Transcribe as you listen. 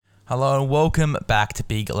Hello and welcome back to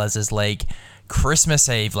Big Les's League. Christmas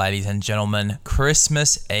Eve, ladies and gentlemen.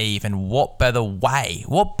 Christmas Eve. And what better way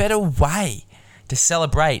to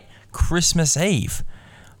celebrate Christmas Eve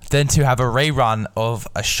than to have a rerun of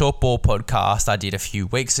a short ball podcast I did a few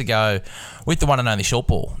weeks ago with the one and only short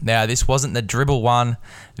ball. Now, this wasn't the dribble one.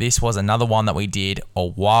 This was another one that we did a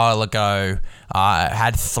while ago. It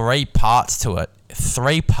had 3 parts to it.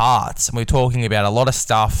 3 parts. And we're talking about a lot of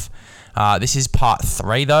stuff. This is part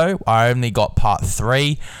 3 though. I only got part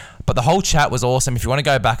 3, but the whole chat was awesome. If you want to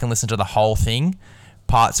go back and listen to the whole thing,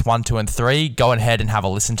 parts 1, 2, and 3, go ahead and have a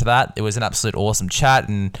listen to that. It was an absolute awesome chat,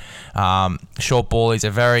 and Short Ball is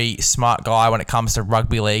a very smart guy when it comes to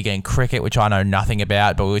rugby league and cricket, which I know nothing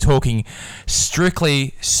about, but we were talking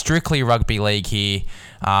strictly rugby league here.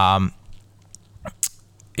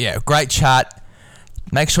 Great chat.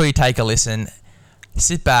 Make sure you take a listen.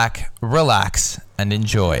 Sit back, relax, and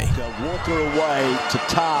enjoy. Walker away to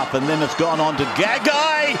Tarp, and then it's gone on to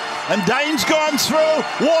Gagai, and Dane's gone through.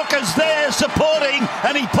 Walker's there supporting,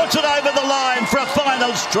 and he puts it over the line for a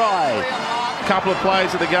finals try. Couple of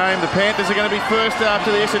plays of the game. The Panthers are going to be first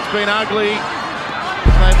after this. It's been ugly.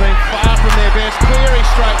 They've been far from their best. Cleary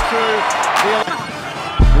straight through.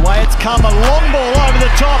 The way it's come, a long ball over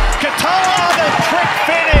the top. Katoa, the trick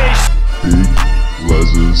finish. Big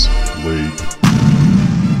Les's League.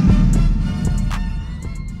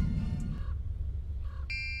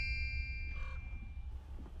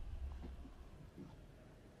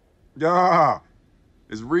 Yeah,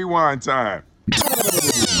 it's rewind time.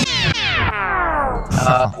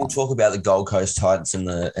 We'll talk about the Gold Coast Titans and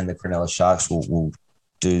the Cronulla Sharks. We'll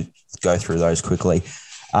go through those quickly.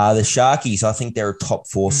 The Sharkies, I think they're a top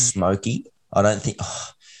 4 smoky. I don't think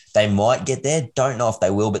they might get there. Don't know if they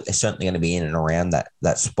will, but they're certainly going to be in and around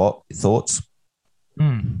that spot. Thoughts?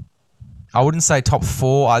 I wouldn't say top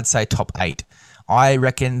 4. I'd say top 8. I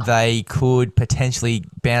reckon they could potentially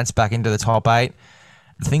bounce back into the top 8.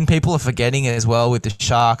 The thing people are forgetting as well with the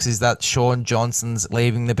Sharks is that Sean Johnson's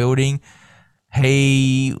leaving the building.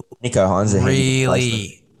 Nicho Hynes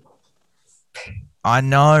really, I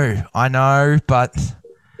know, but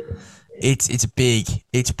it's big.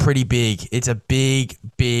 It's pretty big. It's a big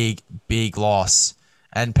loss.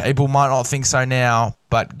 And people might not think so now,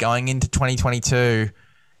 but going into 2022,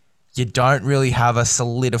 you don't really have a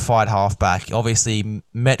solidified halfback. Obviously,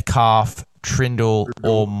 Metcalf, Trindle,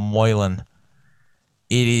 or Moylan.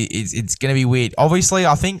 It's going to be weird. Obviously,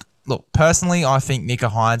 personally, I think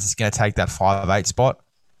Nicho Hynes is going to take that 5'8" spot.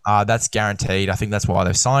 That's guaranteed. I think that's why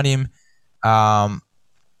they've signed him.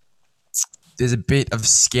 There's a bit of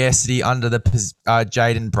scarcity under the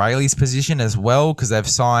Jaden Brayley's position as well, because they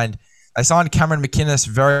signed Cameron McInnes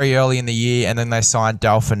very early in the year, and then they signed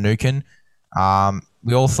Dal Finucane.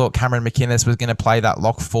 We all thought Cameron McInnes was going to play that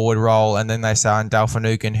lock forward role, and then they signed Dal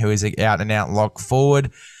Finucane, who is an out-and-out lock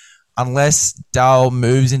forward. Unless Dale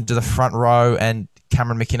moves into the front row and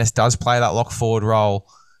Cameron McInnes does play that lock forward role,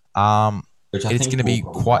 it's going to be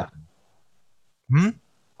quite...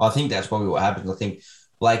 I think that's probably what happens. I think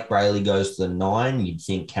Blake Brayley goes to the 9. You'd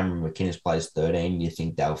think Cameron McInnes plays 13. You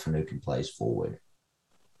think Dale Finucane plays forward.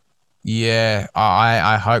 Yeah,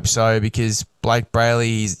 I hope so, because Blake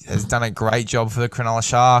Brayley has done a great job for the Cronulla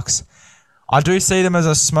Sharks. I do see them as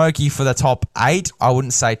a smoky for the top 8. I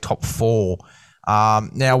wouldn't say top 4.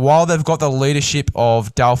 Now, while they've got the leadership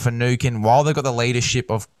of Dal Finucane, while they've got the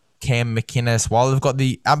leadership of Cam McInnes, while they've got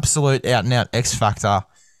the absolute out-and-out X-factor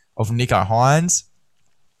of Nicho Hynes,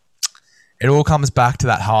 it all comes back to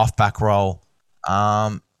that halfback role.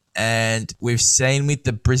 And we've seen with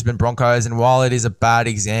the Brisbane Broncos, and while it is a bad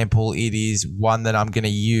example, it is one that I'm going to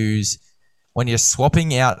use. When you're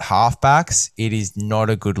swapping out halfbacks, it is not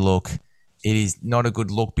a good look. It is not a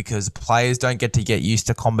good look because players don't get used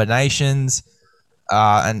to combinations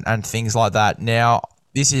and things like that. Now,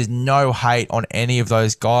 this is no hate on any of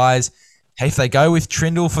those guys. If they go with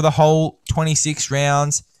Trindle for the whole 26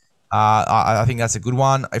 rounds, I think that's a good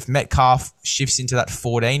one. If Metcalf shifts into that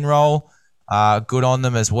 14 role, good on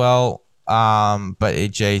them as well. But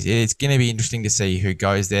it's going to be interesting to see who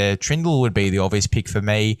goes there. Trindle would be the obvious pick for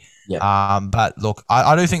me. Yeah. But look,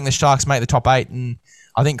 I do think the Sharks make the top 8, and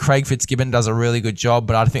I think Craig Fitzgibbon does a really good job,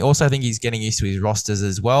 but I also think he's getting used to his rosters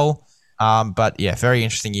as well. But yeah, very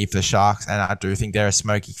interesting year for the Sharks, and I do think they're a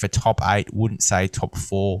smoky for top 8. Wouldn't say top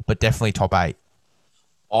 4, but definitely top 8.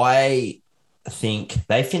 I think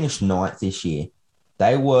they finished 9th this year.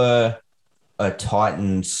 They were a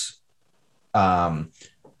Titans loss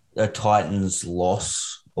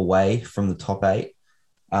away from the top 8.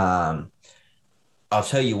 I'll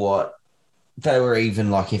tell you what, they were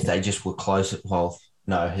even like if they just were close. Well,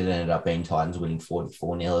 no, it ended up being Titans winning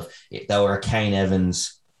 44-0. If they were a Kane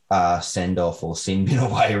Evans send off or sin bin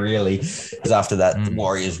away, really, because after that, the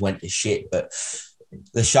Warriors went to shit. But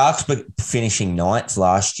the Sharks were finishing ninth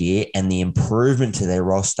last year, and the improvement to their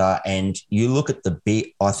roster, and you look at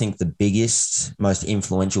I think the biggest, most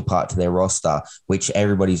influential part to their roster, which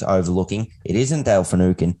everybody's overlooking, it isn't Dale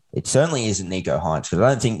Finucane. It certainly isn't Nico Hines, because I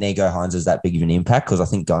don't think Nico Hines has that big of an impact, because I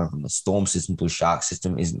think going from the Storm system to a Shark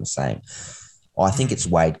system isn't the same. I think it's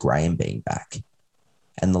Wade Graham being back.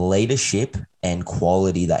 And the leadership and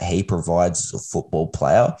quality that he provides as a football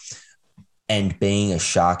player, and being a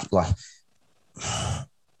Shark,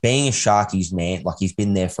 being a Sharkies man, like he's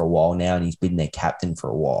been there for a while now and he's been their captain for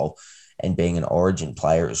a while, and being an Origin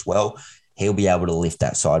player as well, he'll be able to lift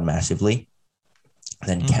that side massively.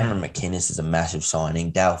 Then Cameron McInnes is a massive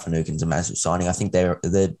signing. Dale Finucane's a massive signing. I think they're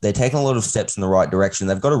taking a lot of steps in the right direction.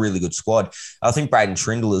 They've got a really good squad. I think Braden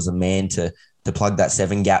Trindle is a man to plug that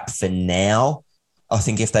 7 gap for now. I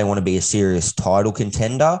think if they want to be a serious title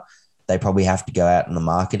contender, they probably have to go out in the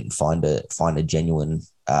market and find a genuine,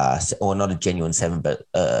 or not a genuine 7, but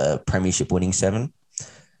a premiership winning 7.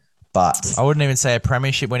 But I wouldn't even say a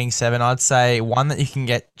premiership winning 7. I'd say one that you can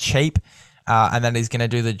get cheap, and that is going to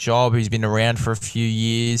do the job, who's been around for a few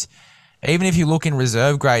years. Even if you look in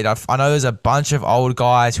reserve grade, I know there's a bunch of old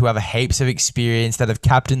guys who have heaps of experience that have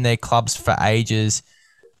captained their clubs for ages,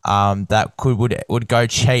 that would go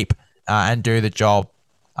cheap and do the job.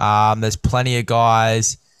 There's plenty of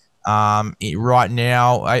guys right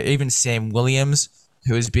now. Even Sam Williams,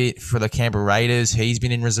 who has been for the Canberra Raiders, he's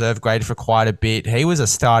been in reserve grade for quite a bit. He was a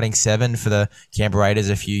starting 7 for the Canberra Raiders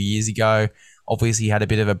a few years ago. Obviously, he had a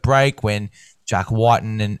bit of a break when Jack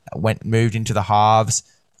Whiten moved into the halves,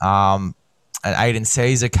 and Aiden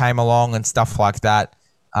Caesar came along and stuff like that.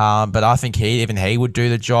 But I think he would do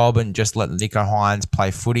the job and just let Nico Hines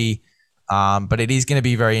play footy. But it is going to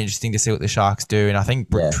be very interesting to see what the Sharks do, and I think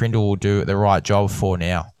Trindle will do the right job for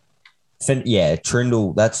now.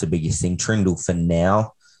 Trindle, that's the biggest thing. Trindle for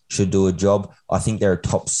now should do a job. I think they're a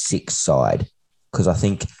top 6 side, because I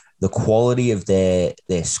think the quality of their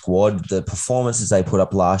squad, the performances they put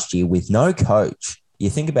up last year with no coach,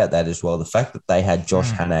 you think about that as well. The fact that they had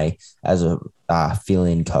Josh Hannay as a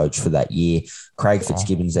fill-in coach for that year, Craig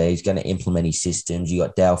Fitzgibbon's there, he's going to implement his systems. You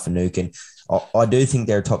got Dale Finucane. I do think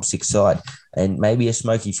they're a top 6 side, and maybe a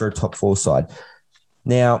smoky for a top 4 side.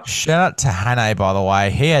 Now, shout out to Hannay, by the way.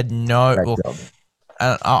 He had no.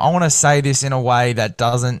 I want to say this in a way that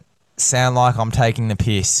doesn't sound like I'm taking the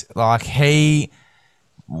piss. Like, he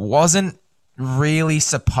wasn't really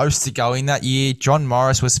supposed to go in that year. John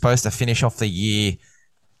Morris was supposed to finish off the year,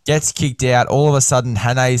 gets kicked out. All of a sudden,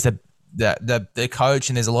 Hannay's the coach,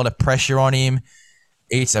 and there's a lot of pressure on him.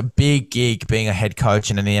 It's a big gig being a head coach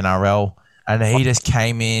in the NRL, and he just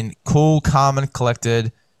came in cool, calm, and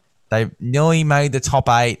collected. They nearly made the top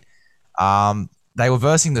 8. They were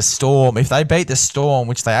versing the Storm. If they beat the Storm,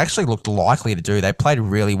 which they actually looked likely to do, they played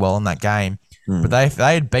really well in that game. But if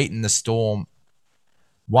they had beaten the Storm,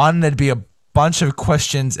 there'd be a bunch of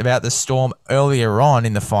questions about the Storm earlier on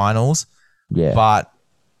in the finals. Yeah. But,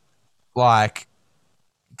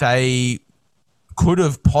 they could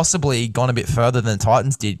have possibly gone a bit further than the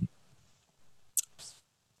Titans did.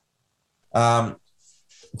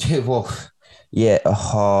 Yeah.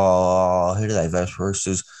 Oh, who do they verse?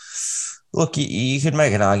 Roosters. Look, you could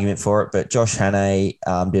make an argument for it, but Josh Hannay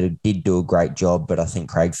did do a great job, but I think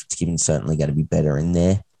Craig Fitzgibbon's certainly going to be better in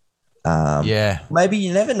there. Maybe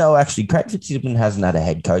you never know, actually. Craig Fitzgibbon hasn't had a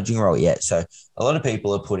head coaching role yet, so a lot of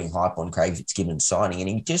people are putting hype on Craig Fitzgibbon signing, and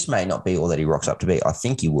he just may not be all that he rocks up to be. I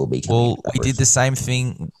think he will be. Well, we did the same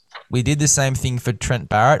thing. We did the same thing for Trent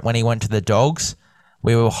Barrett when he went to the Dogs.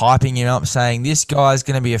 We were hyping him up, saying this guy's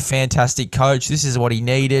going to be a fantastic coach. This is what he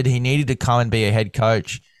needed. He needed to come and be a head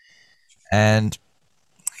coach. And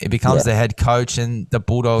he becomes the head coach, and the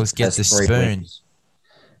Bulldogs get the spoon.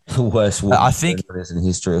 The worst I think in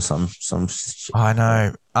history or some. I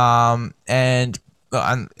know. And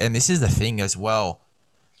this is the thing as well.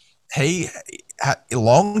 He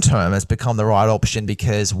long term has become the right option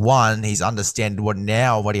because one, he's understood what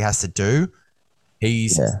he has to do.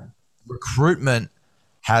 His recruitment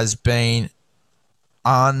has been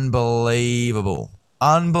unbelievable.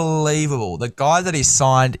 The guy that he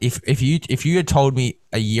signed, if you had told me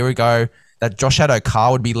a year ago that Josh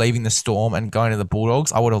Addo-Carr would be leaving the Storm and going to the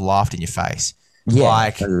Bulldogs, I would have laughed in your face. Yeah,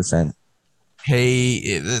 100%.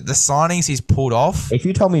 The signings he's pulled off. If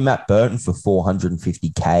you told me Matt Burton for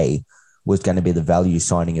 $450K was going to be the value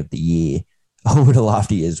signing of the year, I would have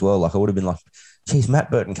laughed at you as well. Like, I would have been like, geez, Matt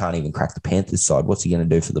Burton can't even crack the Panthers side. What's he going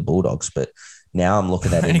to do for the Bulldogs? But now I'm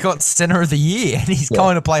looking at it. And he got centre of the year, and he's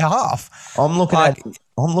going to play half. I'm looking at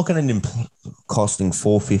him costing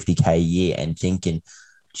 $450K a year and thinking,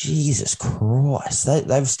 Jesus Christ,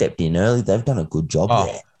 they've stepped in early. They've done a good job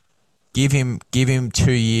there. Give him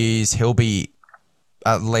 2 years. He'll be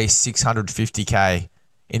at least 650K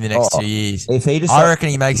in the next 2 years. If he I reckon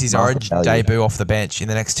he makes his Origin debut off the bench in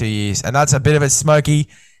the next 2 years, and that's a bit of a smoky.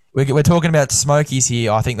 We're talking about smokies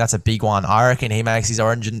here. I think that's a big one. I reckon he makes his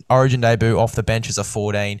Origin debut off the bench as a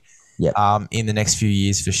 14. Yep. In the next few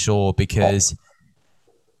years for sure, because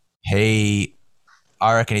I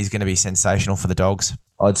reckon he's going to be sensational for the Dogs.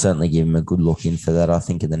 I'd certainly give him a good look in for that. I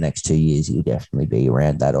think in the next 2 years, he'll definitely be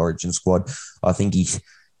around that Origin squad. I think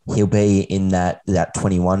he'll be in that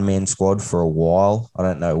 21-man squad for a while. I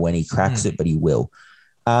don't know when he cracks it, but he will.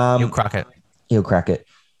 He'll crack it. He'll crack it.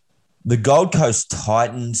 The Gold Coast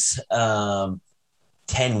Titans, 10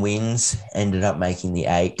 wins, ended up making the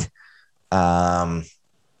 8. I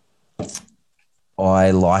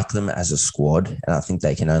like them as a squad, and I think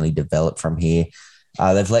they can only develop from here.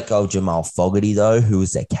 They've let go of Jamal Fogarty, though, who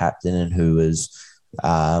was their captain and who was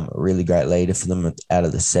a really great leader for them out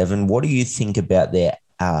of the 7. What do you think about their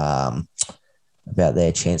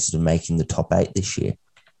chances of making the top 8 this year?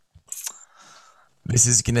 This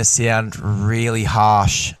is going to sound really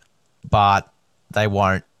harsh, but they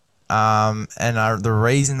won't. The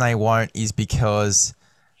reason they won't is because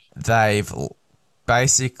they've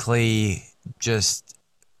basically just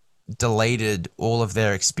deleted all of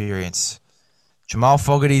their experience. Jamal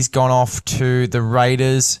Fogarty's gone off to the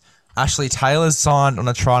Raiders. Ashley Taylor's signed on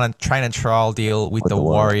a train and trial deal with the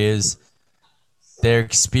Warriors. Their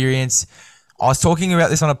experience, I was talking about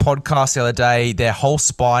this on a podcast the other day. Their whole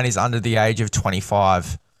spine is under the age of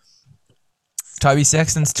 25. Toby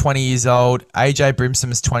Sexton's 20 years old. AJ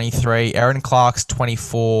Brimson's 23. Aaron Clark's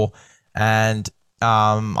 24. And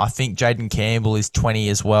I think Jaden Campbell is 20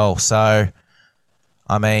 as well. So,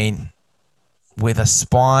 I mean, with a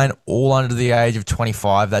spine all under the age of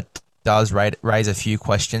 25, that does raise a few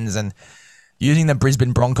questions. And using the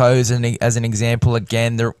Brisbane Broncos as an example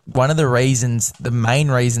again, one of the main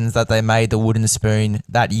reasons that they made the wooden spoon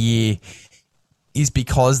that year is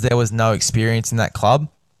because there was no experience in that club.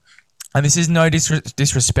 And this is no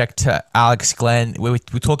disrespect to Alex Glenn. We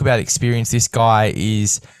talk about experience. This guy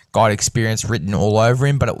is got experience written all over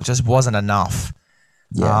him, but it just wasn't enough.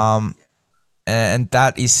 Yeah. And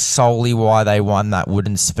that is solely why they won that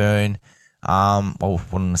wooden spoon. I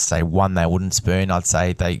wouldn't say won that wooden spoon. I'd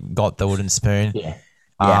say they got the wooden spoon. Yeah.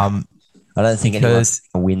 I don't think anyone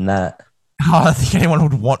can win that. I don't think anyone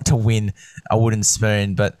would want to win a wooden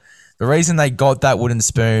spoon. But the reason they got that wooden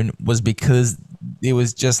spoon was because it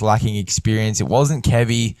was just lacking experience. It wasn't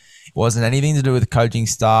Kevy. It wasn't anything to do with the coaching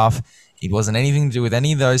staff. It wasn't anything to do with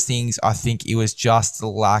any of those things. I think it was just the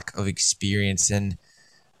lack of experience. And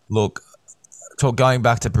look, going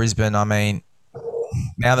back to Brisbane, I mean,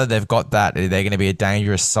 now that they've got that, they're going to be a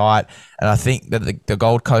dangerous side. And I think that the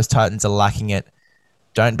Gold Coast Titans are lacking it.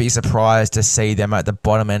 Don't be surprised to see them at the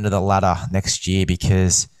bottom end of the ladder next year,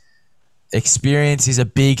 because experience is a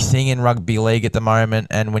big thing in rugby league at the moment.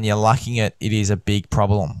 And when you're lacking it, it is a big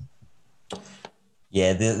problem.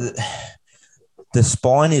 Yeah, the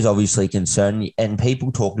spine is obviously concerning. And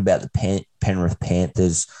people talked about the Penrith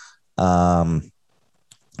Panthers, how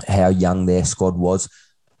young their squad was.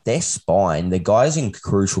 Their spine, the guys in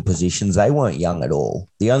crucial positions, they weren't young at all.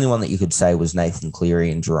 The only one that you could say was Nathan Cleary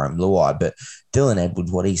and Jerome Luai, but Dylan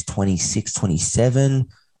Edwards, he's 26, 27.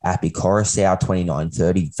 Api Coruscant, 29,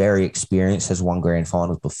 30, very experienced, has won grand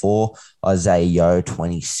finals before. Isaiah Yeo,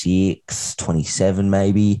 26, 27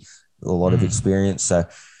 maybe, a lot of experience. So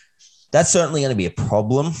that's certainly going to be a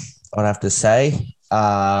problem, I'd have to say.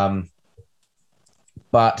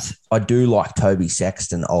 But I do like Toby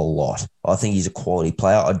Sexton a lot. I think he's a quality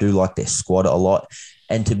player. I do like their squad a lot.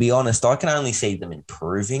 And to be honest, I can only see them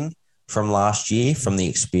improving from last year, from the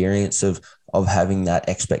experience of having that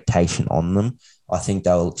expectation on them. I think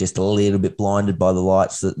they were just a little bit blinded by the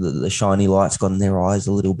lights. The shiny lights got in their eyes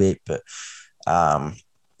a little bit. But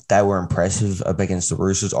they were impressive up against the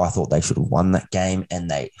Roosters. I thought they should have won that game.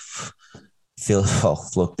 And they feel,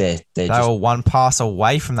 look, they were one pass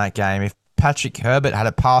away from that game. If Patrick Herbert had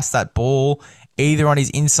to pass that ball either on his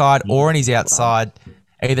inside or on his outside,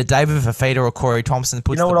 either David Fafita or Corey Thompson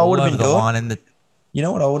puts the ball over the line. You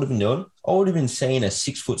know what I would have been doing? I would have been seeing a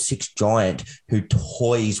 6'6" giant who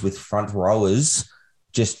toys with front rowers,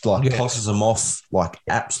 just tosses them off like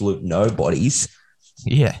absolute nobodies.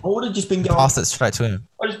 Yeah. I would have just been going, pass it straight to him.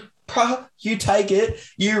 You take it,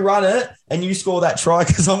 you run it, and you score that try,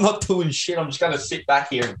 because I'm not doing shit. I'm just going to sit back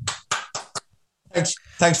here.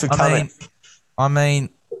 Thanks for coming. I mean,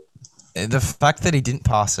 the fact that he didn't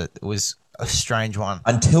pass it was a strange one.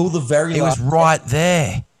 Until the very last right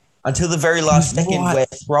there. Until the very last second, we're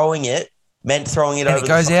throwing it, meant throwing it And over. it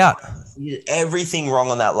goes out. He did everything wrong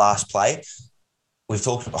on that last play. I've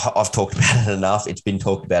talked about it enough. It's been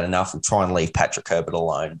talked about enough. We'll try and leave Patrick Herbert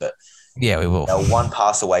alone, but Yeah, we will. they were one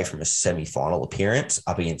pass away from a semi-final appearance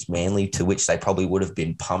up against Manly, to which they probably would have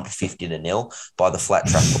been pumped 50-0 by the flat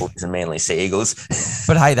track Bulldogs and Manly Sea Eagles.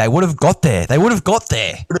 But hey, they would have got there. Would have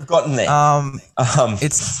gotten there.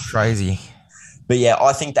 It's crazy. But yeah,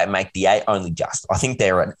 I think they make the 8 only just. I think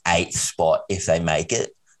they're an 8th spot if they make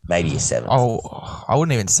it, maybe a 7th. Oh, I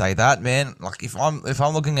wouldn't even say that, man. Like if I'm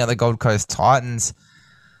looking at the Gold Coast Titans,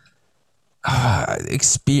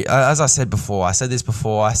 as I said before, I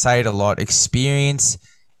say it a lot. Experience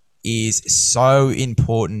is so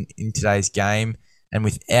important in today's game, and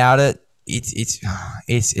without it,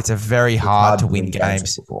 it's a very hard to win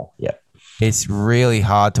games. Yeah, it's really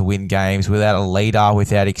hard to win games without a leader,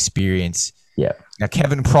 without experience. Yeah. Now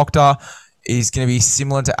Kevin Proctor is going to be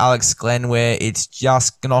similar to Alex Glenn, where it's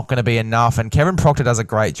just not going to be enough. And Kevin Proctor does a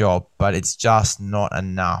great job, but it's just not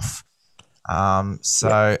enough. As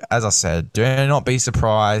I said, do not be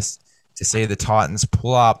surprised to see the Titans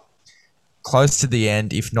pull up close to the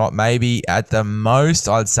end. If not, maybe at the most,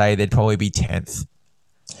 I'd say they'd probably be 10th.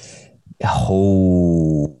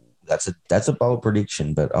 Oh, that's a bold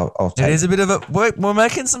prediction, but I'll take it. Is a bit of a we're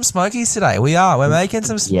making some smokies today. We're making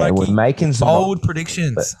some smoky, we're making some bold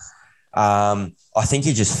predictions. But, I think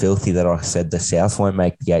you're just filthy that I said the South won't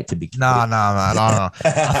make the 8 to be. No. I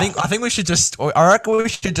think we should I reckon we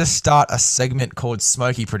should just start a segment called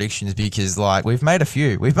Smoky Predictions, because like we've made a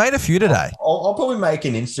few today. I'll probably make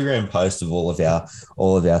an Instagram post of all of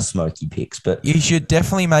our smoky picks, but you should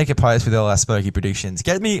definitely make a post with all our smoky predictions.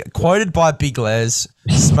 Get me quoted by Big Les.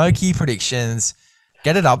 Smoky predictions.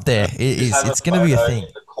 Get it up there. It's going to be a thing. In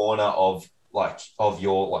the corner of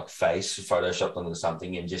your face photoshopped onto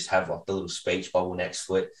something, and just have like the little speech bubble next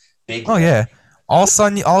to it. Yeah. I'll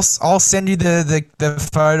send you the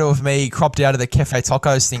photo of me cropped out of the Cafe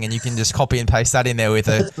Tacos thing, and you can just copy and paste that in there with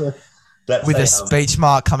a speech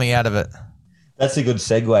mark coming out of it. That's a good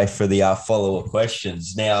segue for the follower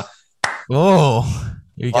questions. Now, here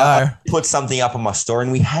we go. I put something up on my story,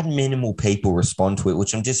 and we had minimal people respond to it,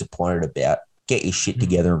 which I'm disappointed about. Get your shit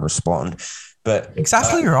together and respond. But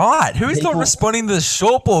exactly right. Who's not responding to the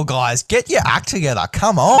short ball guys? Get your act together.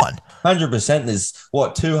 Come on. 100%. There's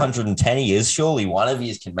 210 years. Surely one of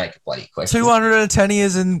you can make a bloody question. 210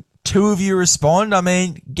 years and 2 of you respond. I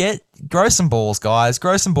mean, grow some balls, guys.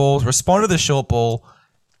 Grow some balls. Respond to the short ball.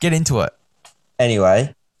 Get into it.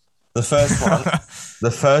 Anyway, the first one.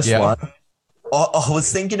 I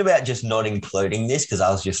was thinking about just not including this because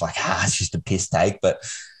I was just like, it's just a piss take. But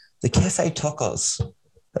the Cafe Tacos.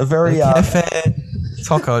 A very Cafe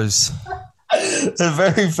Tacos. A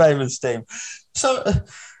very famous team. So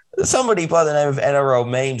somebody by the name of NRL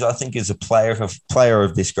Memes, I think, is a player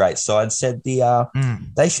of this great side, said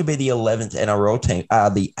they should be the 11th NRL team.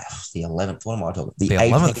 The 11th. What am I talking? The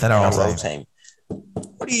 11th NRL team.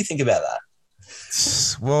 What do you think about that?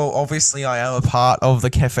 Well, obviously, I am a part of the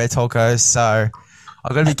Cafe Tacos, so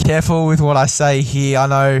I've got to be careful with what I say here. I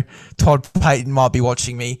know Todd Payton might be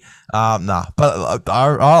watching me. But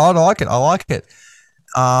I like it.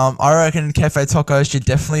 I reckon Cafe Tacos should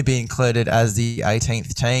definitely be included as the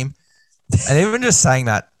 18th team. And even just saying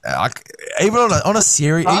that, even on a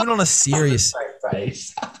serious, I'm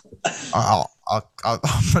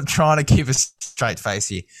trying to keep a straight face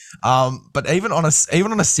here. But even on a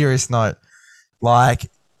serious note, like,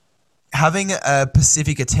 having a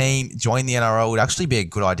Pacifica team join the NRL would actually be a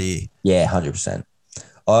good idea. Yeah, 100%.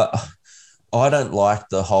 I don't like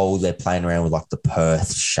the whole they're playing around with like the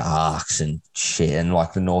Perth Sharks and shit and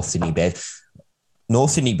like the North Sydney Bears.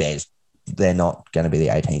 North Sydney Bears, they're not going to be the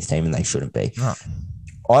 18th team and they shouldn't be. No.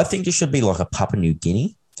 I think it should be like a Papua New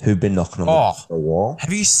Guinea who've been knocking on the door for a while.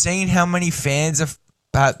 Have you seen how many fans of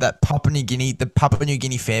that Papua New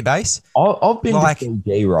Guinea fan base? I've been to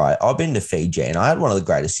Fiji, right? I've been to Fiji and I had one of the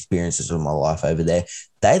greatest experiences of my life over there.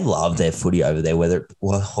 They love their footy over there, whether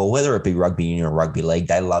it be rugby union or rugby league.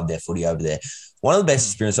 They love their footy over there. One of the best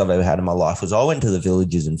experiences I've ever had in my life was I went to the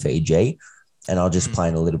villages in Fiji and I was just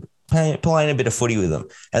playing a bit of footy with them.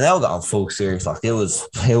 And they were going full serious. Like it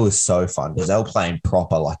was so fun because they were playing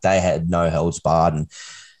proper. Like they had no holds barred and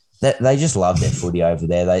they just love their footy over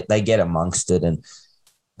there. They get amongst it. And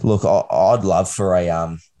look, I'd love for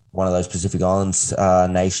one of those Pacific Islands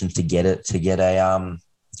nations to get a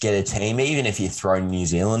team. Even if you throw New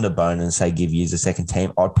Zealand a bone and say give you a second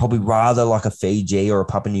team, I'd probably rather like a Fiji or a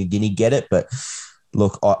Papua New Guinea get it. But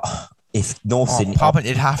look, if North Sydney,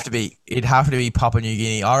 it'd have to be Papua New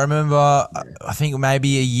Guinea. I remember, I think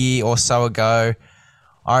maybe a year or so ago,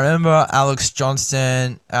 I remember Alex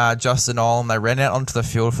Johnston, Justin Olam, they ran out onto the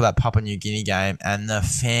field for that Papua New Guinea game and the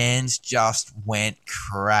fans just went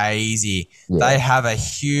crazy. Yeah. They have a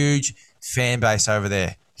huge fan base over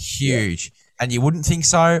there. Huge. And you wouldn't think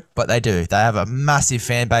so, but they do. They have a massive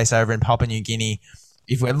fan base over in Papua New Guinea.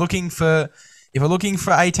 If we're looking for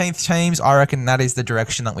 18th teams, I reckon that is the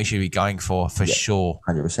direction that we should be going for sure.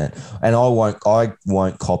 100%. And I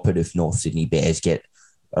won't cop it if North Sydney Bears get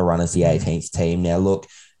a run as the 18th team. Now, look,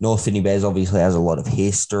 North Sydney Bears obviously has a lot of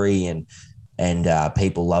history and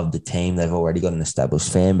people love the team. They've already got an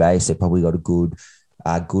established fan base. They've probably got a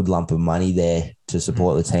good lump of money there to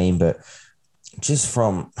support the team. But just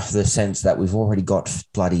from the sense that we've already got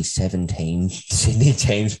bloody 17 Sydney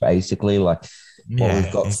teams, basically, like,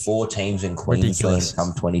 we've got 4 teams in Queensland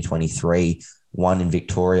come 2023, 1 in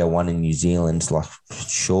Victoria, 1 in New Zealand. Like,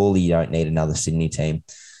 surely you don't need another Sydney team.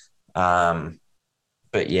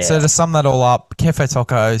 But yeah. So to sum that all up, Kefe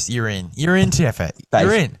Tokos, you're in. You're in, Kefe.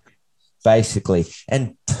 You're in. Basically.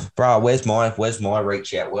 And bro, where's my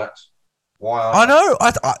reach out? Why? I know.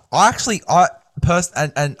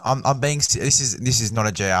 I'm being. This is not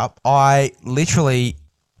a jab. I literally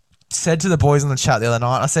said to the boys on the chat the other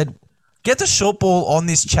night. I said, "Get the short ball on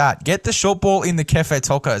this chat. Get the short ball in the Kefe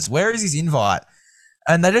Tokos. Where is his invite?"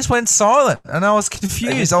 And they just went silent, and I was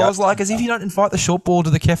confused. I was like, as if you don't invite the short ball to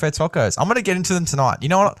the Kefe Tocos. I'm going to get into them tonight. You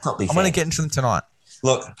know what? I'm going to get into them tonight.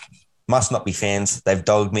 Look, must not be fans. They've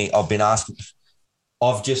dogged me. I've been asking.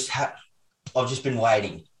 I've just been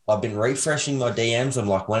waiting. I've been refreshing my DMs. I'm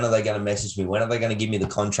like, when are they going to message me? When are they going to give me the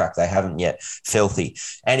contract? They haven't yet. Filthy.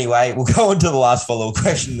 Anyway, we'll go on to the last follow-up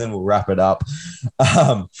question, then we'll wrap it up.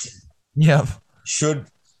 Yeah. Should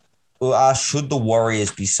the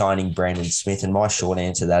Warriors be signing Brandon Smith? And my short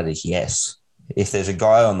answer to that is yes. If there's a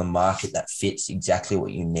guy on the market that fits exactly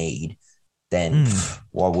what you need, then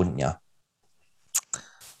why wouldn't you?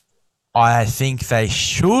 I think they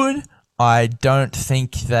should. I don't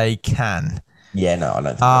think they can. Yeah, no, I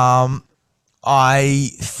don't think I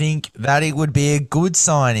think that it would be a good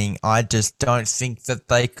signing. I just don't think that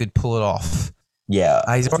they could pull it off. Yeah.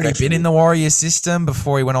 He's already been in the Warriors system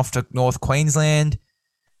before he went off to North Queensland.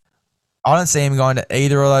 I don't see him going to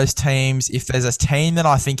either of those teams. If there's a team that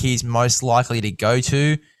I think he's most likely to go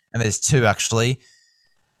to, and there's 2 actually.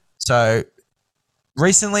 So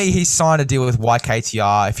recently he signed a deal with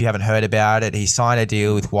YKTR. If you haven't heard about it, he signed a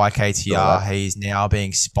deal with YKTR. He's now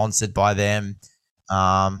being sponsored by them.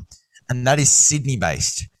 And that is Sydney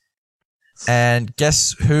based. And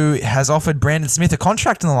guess who has offered Brandon Smith a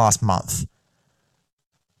contract in the last month?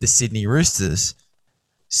 The Sydney Roosters.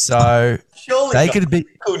 So surely they could be.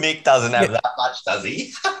 Cool Nick doesn't have that much, does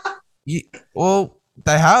he? Well,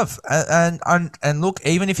 they have, and look,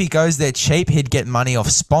 even if he goes there cheap, he'd get money off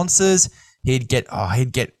sponsors. He'd get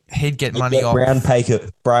money off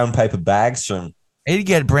brown paper bags from. He'd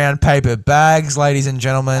get brown paper bags, ladies and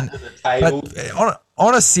gentlemen. But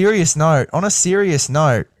on a serious note,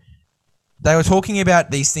 they were talking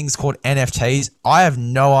about these things called NFTs. I have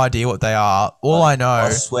no idea what they are. All I know,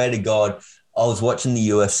 I swear to God. I was watching the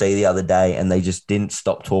UFC the other day and they just didn't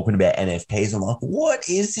stop talking about NFTs. I'm like, what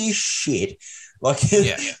is this shit? Like,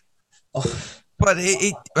 But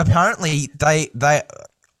it apparently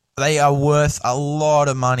they are worth a lot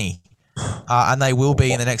of money, and they will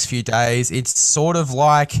be in the next few days. It's sort of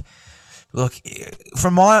like, look,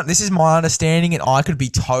 this is my understanding, and I could be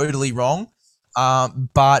totally wrong,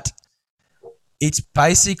 but it's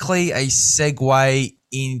basically a segue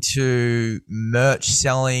into merch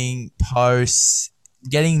selling, posts,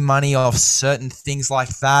 getting money off certain things like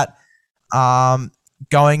that,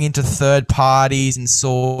 going into third parties and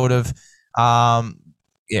sort of,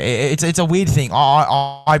 it's a weird thing.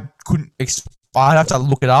 I couldn't. I'd have to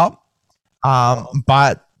look it up.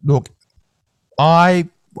 But look,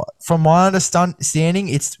 from my understanding,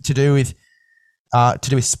 it's to do with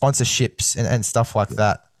sponsorships and stuff like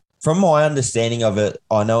that. From my understanding of it,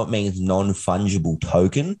 I know it means non-fungible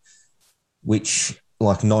token, which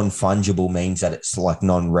like non-fungible means that it's like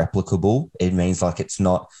non-replicable. It means like it's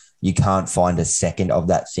not, you can't find a second of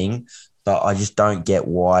that thing. But I just don't get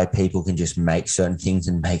why people can just make certain things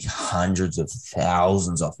and make hundreds of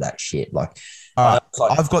thousands off that shit. Like,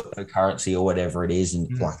 I've got no currency or whatever it is, and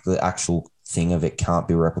like the actual thing of it can't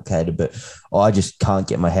be replicated. But I just can't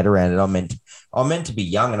get my head around it. I'm meant to be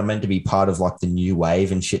young and I'm meant to be part of like the new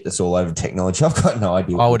wave and shit that's all over technology. I've got no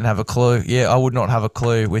idea. I wouldn't have a clue. Yeah, I would not have a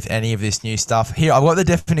clue with any of this new stuff. Here, I've got the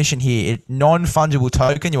definition here. Non-fungible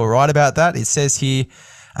token. You're right about that. It says here,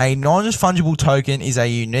 a non-fungible token is a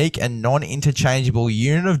unique and non-interchangeable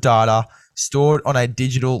unit of data stored on a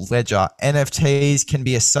digital ledger. NFTs can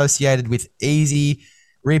be associated with easy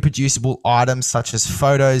reproducible items such as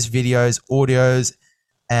photos, videos, audios,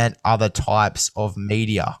 and other types of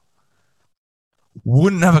media.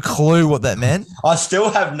 Wouldn't have a clue what that meant. I still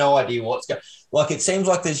have no idea what's going. Like, it seems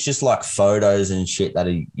like there's just like photos and shit that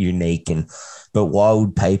are unique, but why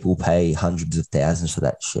would people pay hundreds of thousands for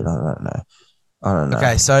that shit? I don't know.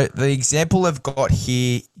 Okay, so the example I've got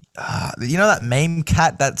here, you know that meme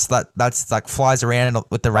cat that's like flies around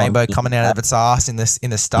with the rainbow coming out of its ass in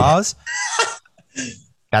the stars.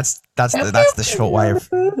 That's the short way of.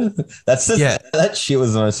 That shit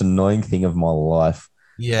was the most annoying thing of my life.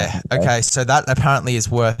 Yeah. Okay. So that apparently is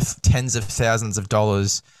worth tens of thousands of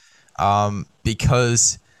dollars,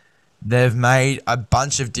 because they've made a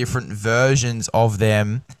bunch of different versions of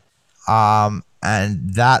them,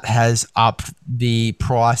 and that has upped the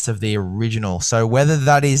price of the original. So whether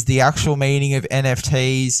that is the actual meaning of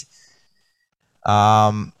NFTs,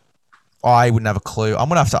 I wouldn't have a clue. I'm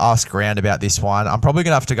gonna have to ask around about this one. I'm probably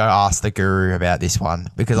gonna have to go ask the guru about this one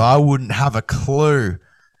because I wouldn't have a clue.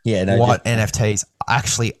 Yeah, no, what NFTs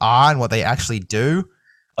actually are and what they actually do.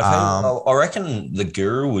 I reckon the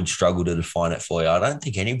guru would struggle to define it for you. I don't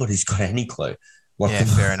think anybody's got any clue. Yeah,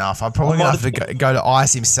 fair enough. I'm probably going to have to go to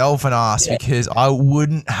Ice himself and ask because I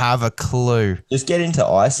wouldn't have a clue. Just get into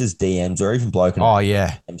Ice's DMs or even bloke. Oh,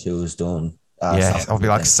 yeah. Who was doing. I'll be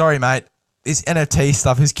like, sorry, mate. This NFT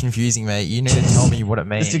stuff is confusing me. You need to tell me what it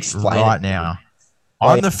means Just explain right it. now.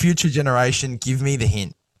 I'm the future generation. Give me the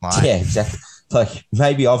hint. Like, yeah, exactly. Like,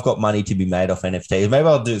 maybe I've got money to be made off NFTs. Maybe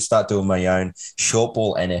I'll start doing my own short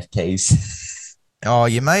ball NFTs. Oh,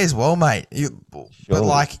 you may as well, mate. But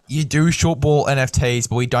like, you do short ball NFTs,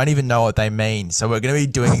 but we don't even know what they mean. So we're going to be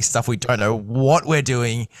doing stuff we don't know what we're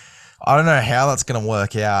doing. I don't know how that's going to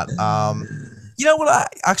work out. You know what?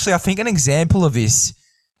 I think an example of this.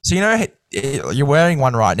 So, you know, you're wearing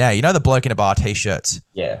one right now. You know the bloke in a bar t-shirts.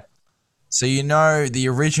 Yeah. So, you know, the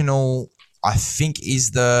original, I think,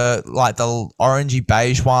 is the orangey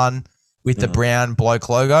beige one with the brown bloke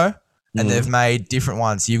logo. And they've made different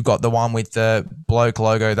ones. You've got the one with the bloke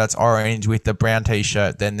logo that's orange with the brown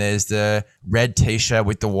t-shirt. Then there's the red t-shirt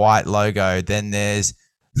with the white logo. Then there's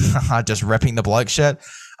just repping the bloke shirt.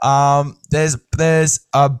 There's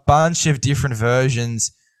a bunch of different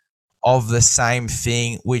versions of the same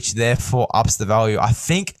thing, which therefore ups the value. I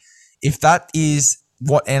think if that is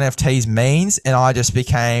what NFTs means, and I just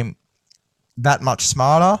became that much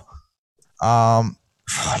smarter, I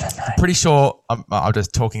don't know. pretty sure I'm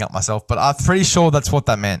just talking up myself, but I'm pretty sure that's what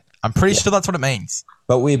that meant. I'm pretty sure that's what it means.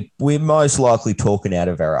 But we're most likely talking out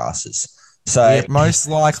of our asses. So Most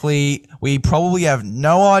likely, we probably have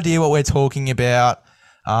no idea what we're talking about.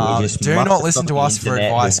 Do not listen to us for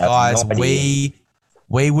advice, guys. We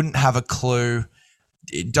wouldn't have a clue.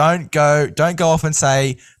 Don't go off and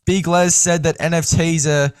say Big Les said that NFTs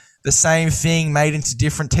are the same thing made into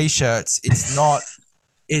different t-shirts. It's not.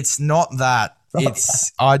 It's not that.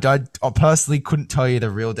 It's I personally couldn't tell you the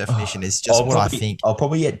real definition. It's just I think. I'll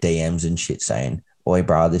probably get DMs and shit saying, "Oi,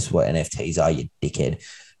 bro, this is what NFTs are, you dickhead."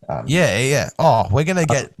 Yeah. Oh, we're gonna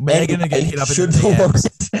get hit up in the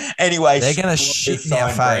DMs. Anyway, they're gonna shit in our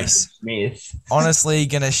face. Honestly, I'm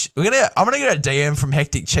gonna get a DM from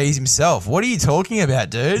Hectic Cheese himself. What are you talking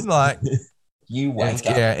about, dude? Like, you wanker.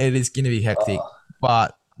 Yeah, it is gonna be hectic.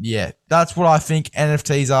 But yeah, that's what I think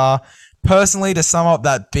NFTs are. Personally, to sum up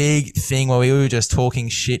that big thing where we were just talking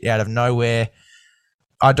shit out of nowhere,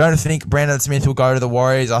 I don't think Brandon Smith will go to the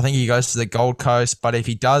Warriors. I think he goes to the Gold Coast. But if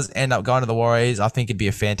he does end up going to the Warriors, I think it'd be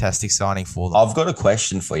a fantastic signing for them. I've got a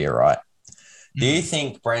question for you, right? Do you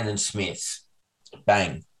think Brandon Smith,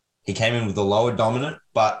 bang, he came in with a lower dominant,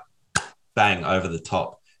 but bang, over the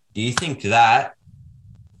top. Do you think that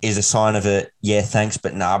is a sign of a, yeah, thanks,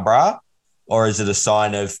 but nah, brah? Or is it a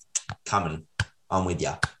sign of, coming, I'm with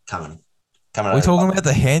you, coming? We're talking about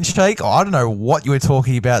the handshake? Oh, I don't know what you were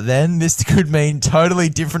talking about then. This could mean totally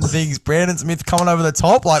different things. Brandon Smith coming over the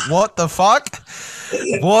top? Like, what the fuck?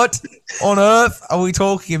 What on earth are we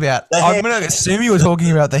talking about? I'm going to assume you were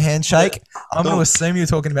talking about the handshake. I'm going to assume you were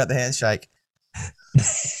talking about the handshake.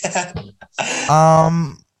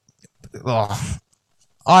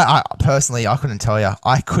 I personally, I couldn't tell you.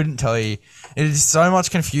 I couldn't tell you. It is so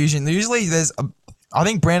much confusion. Usually I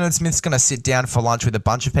think Brandon Smith's going to sit down for lunch with a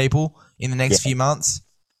bunch of people in the next few months.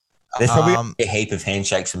 There's probably a heap of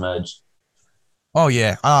handshakes emerge. Oh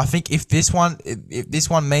yeah, I think if this one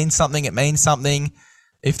means something, it means something.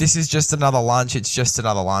 If this is just another lunch, it's just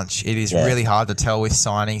another lunch. It is really hard to tell with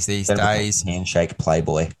signings these days. Handshake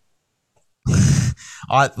playboy.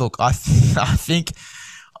 I think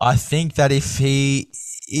that if he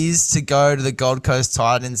is to go to the Gold Coast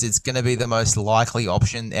Titans, it's going to be the most likely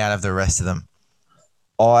option out of the rest of them.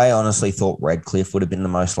 I honestly thought Redcliffe would have been the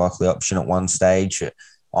most likely option at one stage.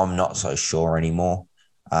 I'm not so sure anymore.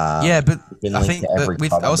 Yeah, but been I linked think to every that with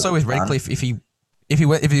club also under with the sun. Redcliffe, if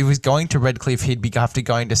he was going to Redcliffe, he'd be have to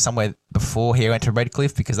go into somewhere before he went to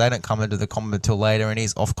Redcliffe because they don't come into the comp until later, and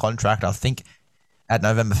he's off contract. I think at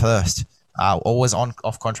November 1st. Always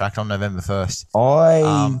off contract on November 1st.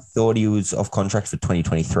 I thought he was off contract for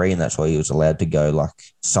 2023, and that's why he was allowed to go like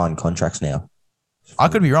sign contracts now. I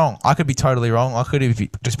could be wrong. I could be totally wrong. I could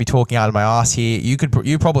just be talking out of my ass here.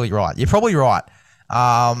 You're probably right. You're probably right.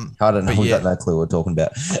 I don't know. But We yeah. got no clue what we're talking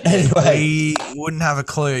about. Anyway, We wouldn't have a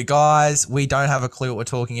clue. Guys, we don't have a clue what we're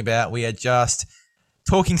talking about. We are just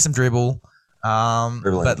talking some dribble.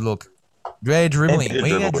 Dribbling. But look, we're dribbling. And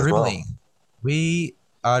We are dribble as well. dribbling. We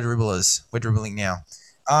are dribblers. We're dribbling now.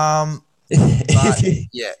 if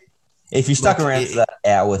Yeah. you stuck Look, around for that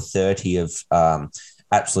hour 30 of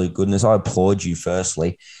absolute goodness, I applaud you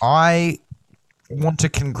firstly. I want to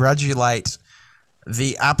congratulate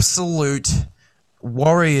the absolute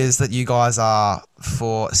warriors that you guys are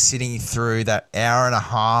for sitting through that hour and a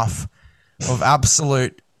half of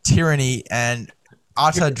absolute tyranny and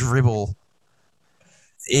utter dribble.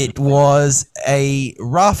 It was a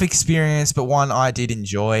rough experience, but one I did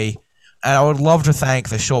enjoy. And I would love to thank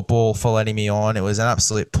the short ball for letting me on. It was an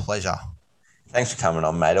absolute pleasure. Thanks for coming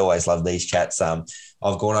on, mate. Always love these chats. I've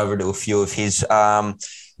gone over to a few of his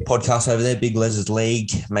podcasts over there, Big Les's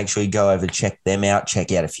League. Make sure you go over, check them out,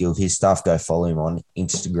 check out a few of his stuff. Go follow him on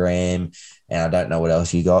Instagram. And I don't know what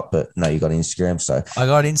else you got, but no, you got Instagram. So I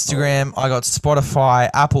got Instagram, I got Spotify,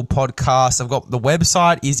 Apple Podcasts. I've got the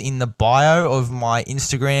website is in the bio of my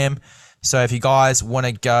Instagram. So if you guys want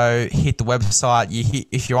to go hit the website,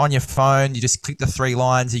 if you're on your phone, you just click the 3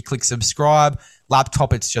 lines, you click subscribe.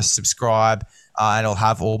 Laptop, it's just subscribe, and it'll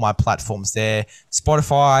have all my platforms there.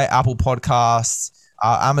 Spotify, Apple Podcasts,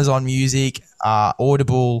 Amazon Music,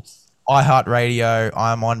 Audible, iHeartRadio.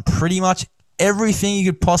 I'm on pretty much everything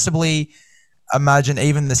you could possibly imagine,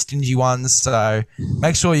 even the stingy ones. So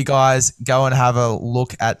make sure you guys go and have a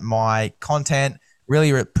look at my content.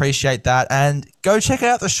 Really appreciate that. And go check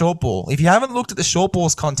out the Short Ball. If you haven't looked at the Short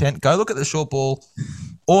Ball's content, go look at the Short Ball.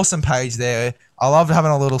 Awesome page there. I love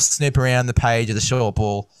having a little snip around the page of the Short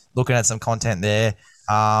Ball, looking at some content there.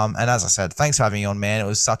 And as I said, thanks for having me on, man. It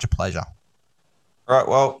was such a pleasure. all right,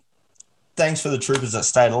 well, thanks for the troopers that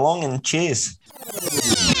stayed along, and cheers.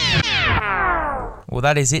 Well,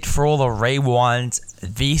 that is it for all the rewinds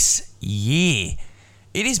this year.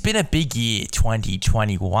 It has been a big year,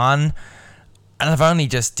 2021. And I've only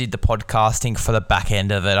just did the podcasting for the back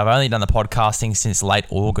end of it. I've only done the podcasting since late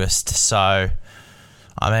August. So,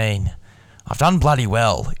 I mean, I've done bloody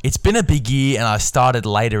well. It's been a big year and I started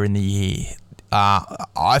later in the year.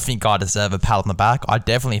 I think I deserve a pat on the back. I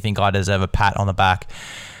definitely think I deserve a pat on the back.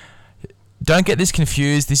 Don't get this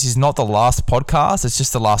confused. This is not the last podcast. It's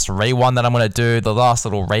just the last rewind that I'm going to do. The last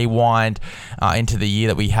little rewind into the year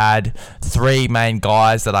that we had. 3 main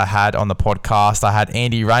guys that I had on the podcast. I had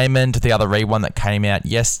Andy Raymond, the other rewind that came out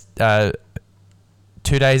 2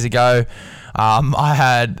 days ago. I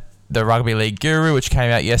had the Rugby League Guru, which came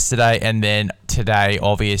out yesterday. And then today,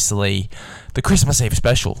 obviously, the Christmas Eve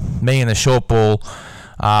special. Me and the Short Ball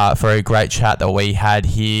for a great chat that we had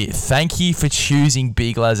here. Thank you for choosing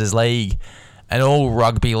Big Les's League and all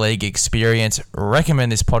rugby league experience. Recommend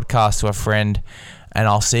this podcast to a friend, and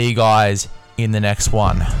I'll see you guys in the next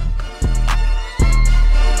one.